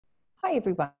Hi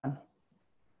everyone.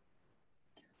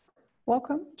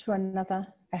 Welcome to another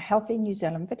A Healthy New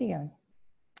Zealand video,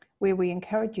 where we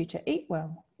encourage you to eat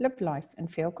well, live life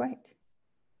and feel great.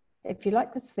 If you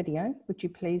like this video, would you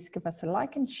please give us a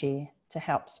like and share to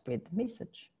help spread the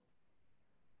message.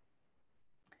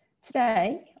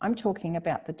 Today, I'm talking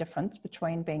about the difference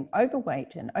between being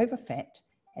overweight and overfat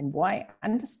and why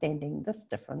understanding this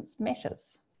difference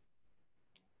matters.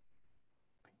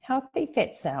 Healthy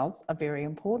fat cells are very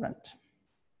important.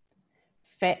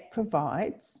 Fat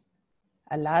provides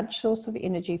a large source of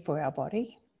energy for our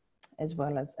body, as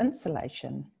well as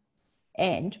insulation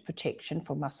and protection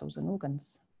for muscles and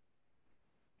organs.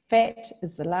 Fat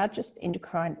is the largest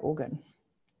endocrine organ.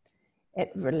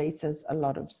 It releases a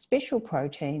lot of special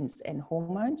proteins and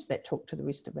hormones that talk to the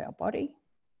rest of our body.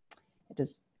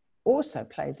 It also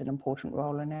plays an important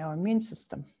role in our immune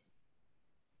system.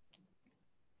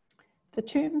 The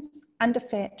terms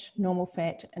underfat, normal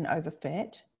fat, and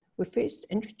overfat were first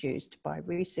introduced by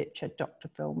researcher Dr.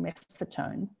 Phil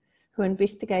Maffetone, who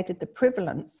investigated the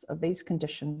prevalence of these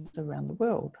conditions around the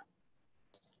world.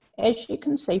 As you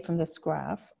can see from this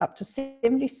graph, up to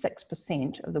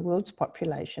 76% of the world's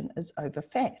population is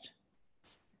overfat.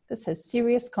 This has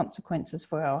serious consequences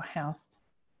for our health.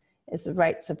 As the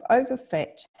rates of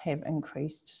overfat have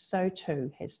increased, so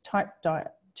too has type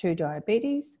 2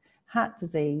 diabetes, heart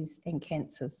disease and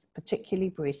cancers, particularly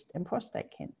breast and prostate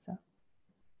cancer.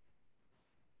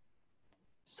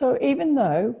 So even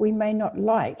though we may not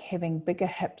like having bigger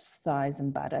hips, thighs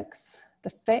and buttocks, the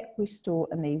fat we store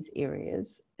in these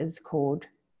areas is called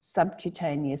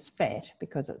subcutaneous fat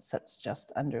because it sits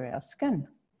just under our skin.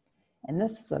 And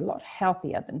this is a lot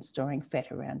healthier than storing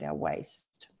fat around our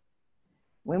waist.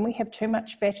 When we have too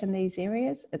much fat in these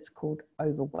areas, it's called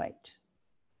overweight.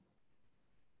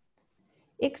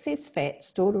 Excess fat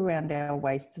stored around our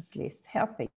waist is less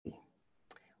healthy.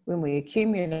 When we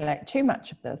accumulate too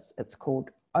much of this, it's called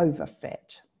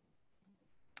overfat.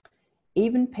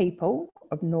 Even people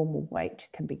of normal weight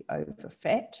can be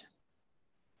overfat.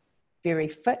 Very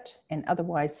fit and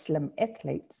otherwise slim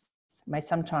athletes may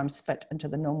sometimes fit into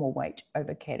the normal weight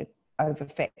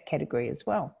overfat category as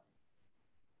well.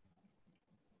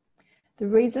 The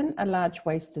reason a large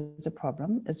waist is a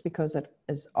problem is because it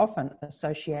is often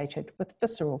associated with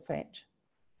visceral fat.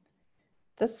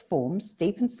 This forms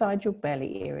deep inside your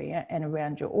belly area and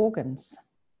around your organs.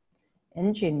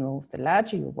 In general, the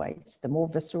larger your waist, the more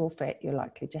visceral fat you're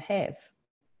likely to have.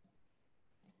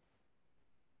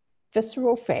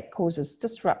 Visceral fat causes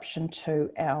disruption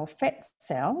to our fat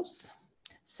cells,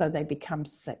 so they become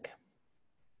sick.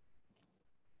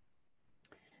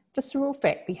 Visceral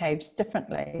fat behaves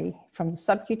differently from the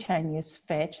subcutaneous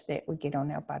fat that we get on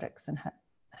our buttocks and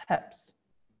hips.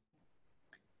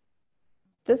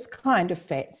 This kind of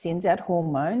fat sends out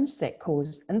hormones that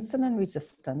cause insulin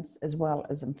resistance as well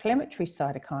as inflammatory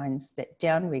cytokines that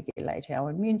downregulate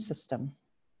our immune system.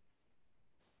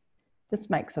 This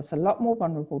makes us a lot more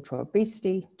vulnerable to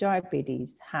obesity,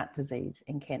 diabetes, heart disease,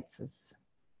 and cancers.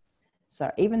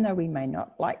 So even though we may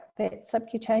not like that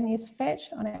subcutaneous fat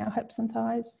on our hips and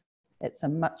thighs, it's a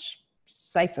much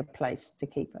safer place to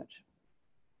keep it.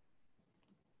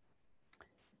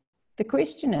 The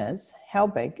question is, how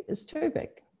big is too big?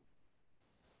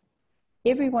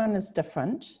 Everyone is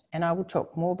different, and I will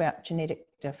talk more about genetic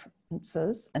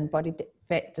differences and body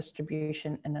fat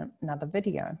distribution in another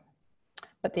video.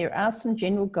 But there are some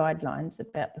general guidelines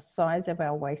about the size of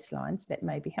our waistlines that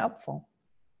may be helpful.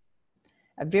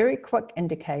 A very quick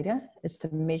indicator is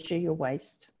to measure your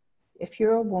waist. If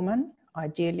you're a woman,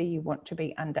 ideally you want to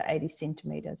be under 80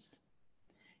 centimetres.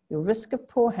 Your risk of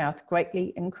poor health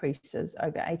greatly increases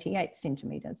over 88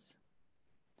 centimetres.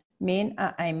 Men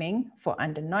are aiming for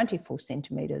under 94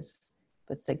 centimetres,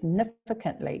 with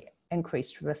significantly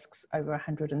increased risks over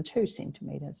 102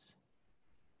 centimetres.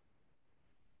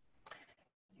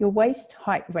 Your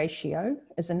waist-height ratio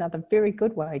is another very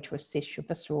good way to assess your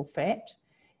visceral fat,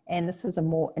 and this is a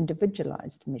more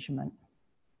individualised measurement.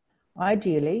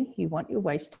 Ideally, you want your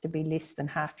waist to be less than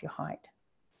half your height.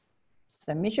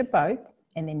 So measure both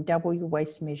and then double your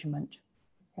waist measurement.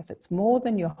 If it's more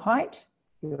than your height,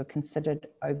 you are considered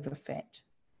overfat.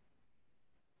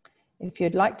 If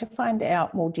you'd like to find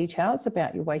out more details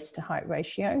about your waist to height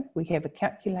ratio, we have a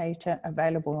calculator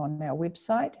available on our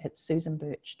website at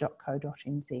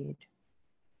susanbirch.co.nz.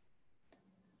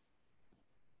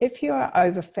 If you are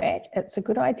overfat, it's a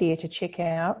good idea to check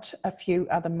out a few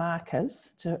other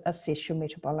markers to assess your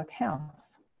metabolic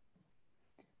health.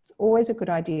 It's always a good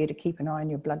idea to keep an eye on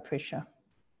your blood pressure.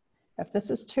 If this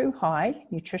is too high,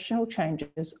 nutritional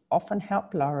changes often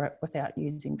help lower it without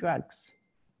using drugs.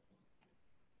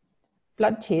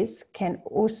 Blood tests can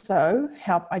also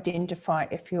help identify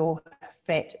if your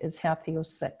fat is healthy or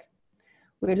sick.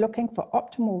 We're looking for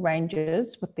optimal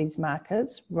ranges with these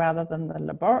markers rather than the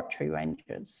laboratory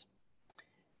ranges.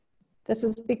 This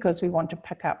is because we want to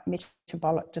pick up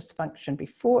metabolic dysfunction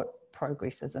before it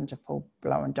progresses into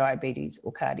full-blown diabetes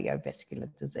or cardiovascular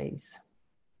disease.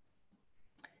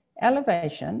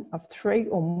 Elevation of 3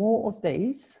 or more of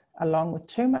these, along with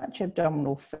too much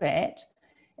abdominal fat,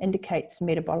 indicates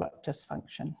metabolic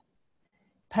dysfunction.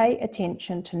 Pay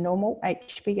attention to normal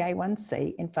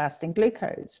HbA1c and fasting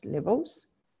glucose levels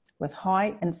with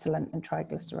high insulin and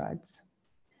triglycerides.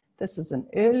 This is an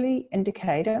early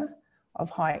indicator of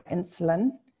high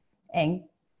insulin and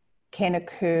can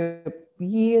occur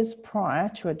years prior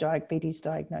to a diabetes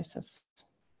diagnosis.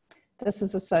 This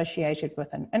is associated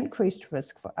with an increased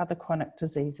risk for other chronic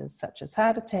diseases such as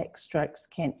heart attacks, strokes,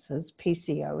 cancers,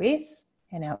 PCOS,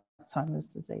 and Alzheimer's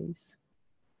disease.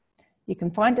 You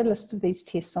can find a list of these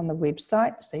tests on the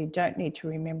website, so you don't need to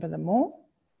remember them all.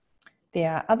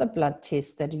 There are other blood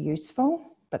tests that are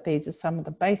useful, but these are some of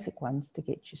the basic ones to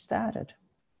get you started.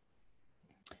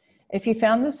 If you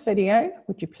found this video,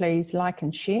 would you please like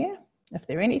and share? If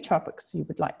there are any topics you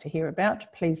would like to hear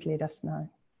about, please let us know.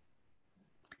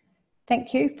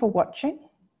 Thank you for watching.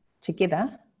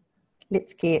 Together,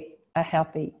 let's get a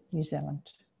healthy New Zealand.